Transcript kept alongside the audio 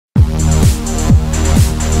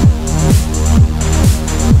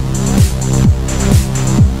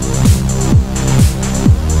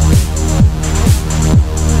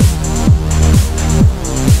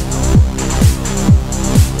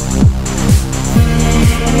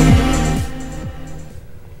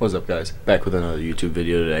What's up, guys? Back with another YouTube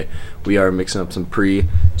video today. We are mixing up some pre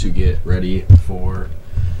to get ready for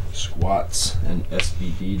squats and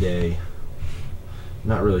SBD day.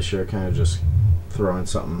 Not really sure, kind of just throwing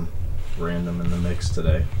something random in the mix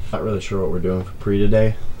today. Not really sure what we're doing for pre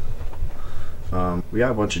today. We got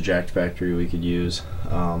a bunch of Jacked Factory we could use.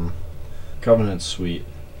 Covenant's sweet.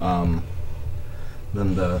 Then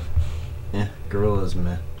the Gorilla's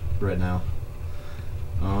meh right now.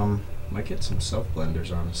 Might get some self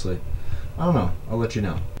blenders, honestly. I don't know. I'll let you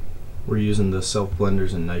know. We're using the self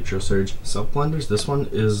blenders and Nitro Surge self blenders. This one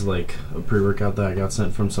is like a pre-workout that I got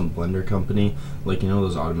sent from some blender company, like, you know,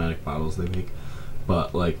 those automatic bottles they make.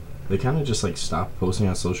 But like they kind of just like stopped posting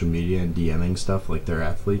on social media and DMing stuff like they're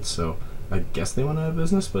athletes, so I guess they went out of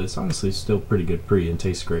business. But it's honestly still pretty good pre and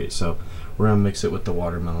tastes great. So we're gonna mix it with the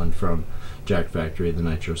watermelon from Jacked Factory, the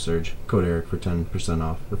Nitro Surge. Code Eric for 10%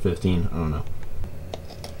 off, or 15. I don't know.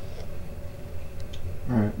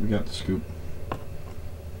 Alright, we got the scoop.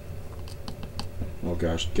 Oh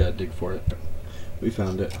gosh, gotta dig for it. We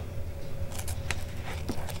found it.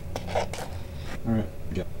 Alright,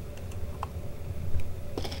 we got it.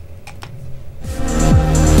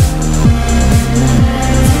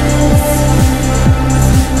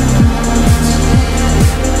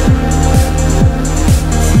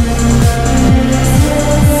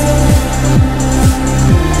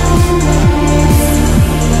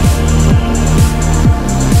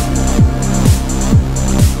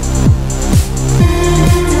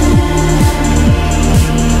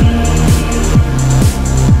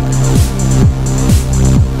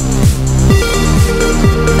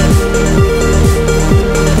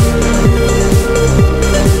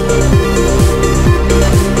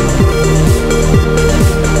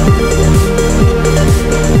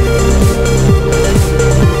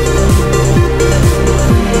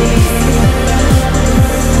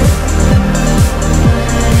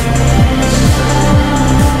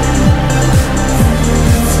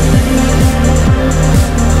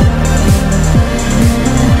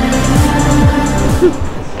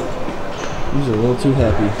 He's a little too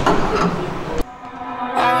happy.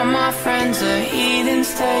 All my friends are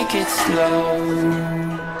heathens, take it slow.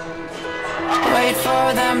 Wait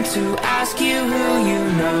for them to ask you who you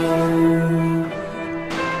know.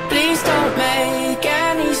 Please don't make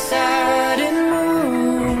any sudden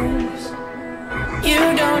moves.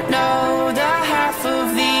 You don't know the half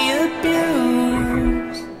of the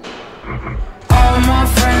abuse. All my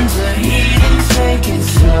friends are heathens, take it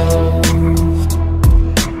slow.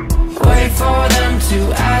 Wait for them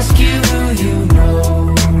to ask you who you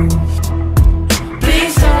know.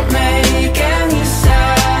 Please don't make any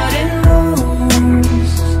sudden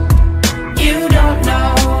moves. You don't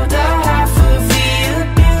know the half of the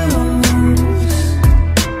abuse.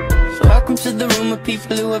 Welcome to the room of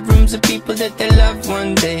people who have rooms of people that they loved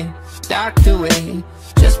one day docked away.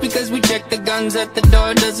 Just because we check the guns at the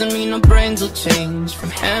door doesn't mean our brains will change from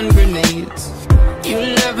hand grenades. You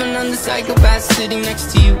love another psychopath sitting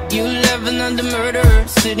next to you. You love another murderer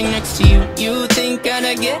sitting next to you. You think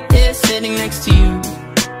I'd get here sitting next to you.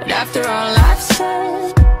 But after all I've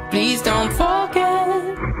said, please don't forget.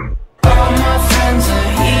 All my friends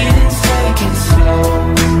are heathens, take it slow.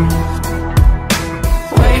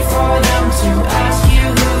 Wait for them to ask you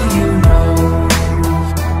who you know.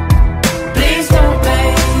 Please don't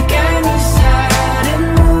make any sudden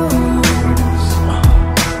moves.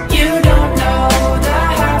 You don't know the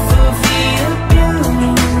half of the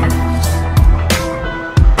abuse.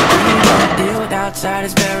 Deal with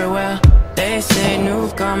outsiders very well. They say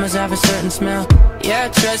newcomers have a certain smell. Yeah,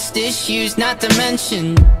 trust issues not to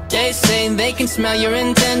mention. They say they can smell your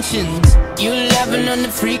intentions. You laughing on the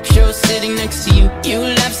freak show sitting next to you. You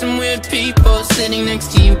laugh some weird people sitting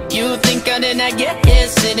next to you. You think I did not get here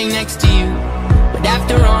sitting next to you. But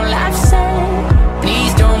after all I've said,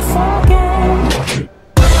 please don't forget.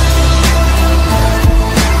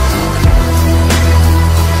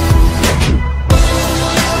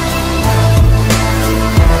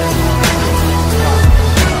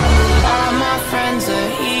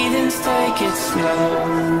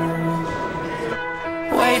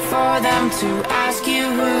 Wait for them to ask you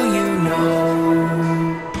who you know.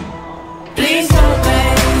 Please don't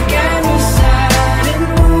make any sudden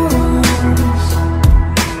moves.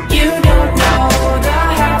 You don't know the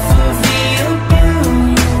half of the abuse.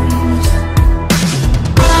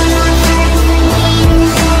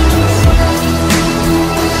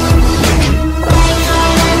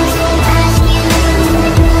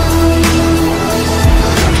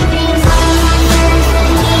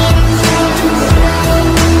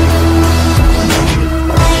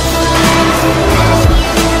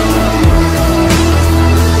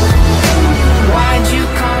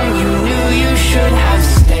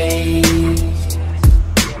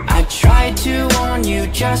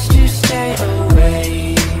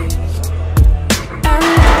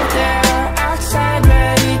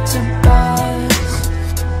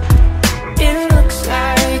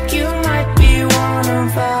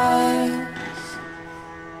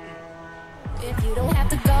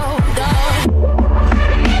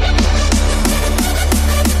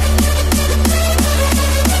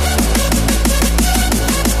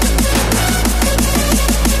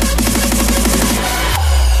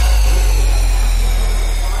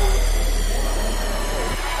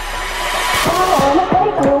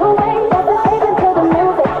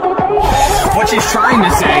 she's trying to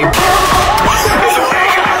say.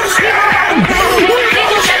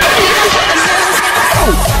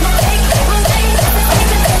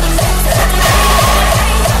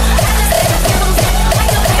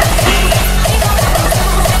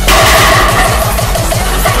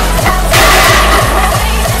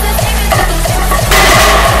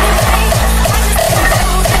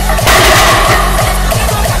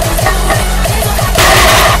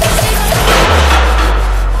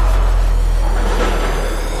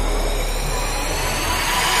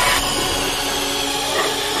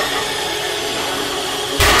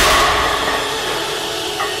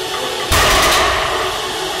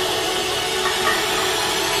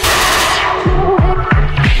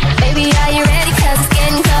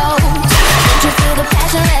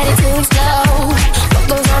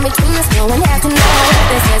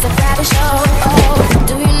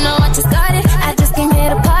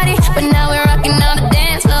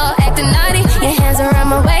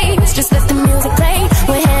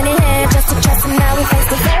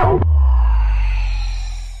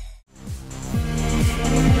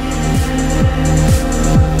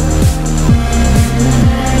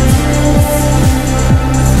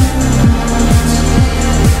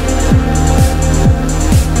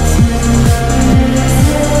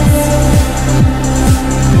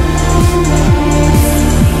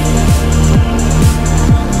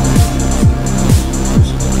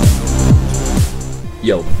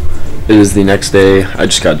 Yo, it is the next day. I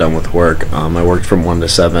just got done with work. I worked from 1 to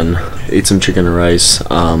 7, ate some chicken and rice.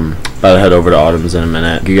 About to head over to Autumn's in a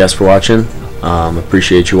minute. Thank you guys for watching.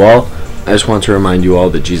 Appreciate you all. I just want to remind you all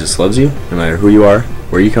that Jesus loves you, no matter who you are,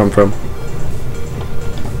 where you come from.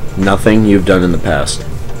 Nothing you've done in the past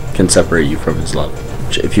can separate you from his love.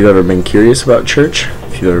 If you've ever been curious about church,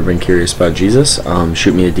 if you've ever been curious about Jesus,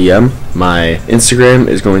 shoot me a DM. My Instagram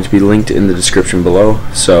is going to be linked in the description below,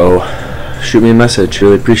 so shoot me a message.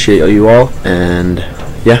 Really appreciate you all, and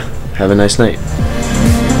yeah, have a nice night.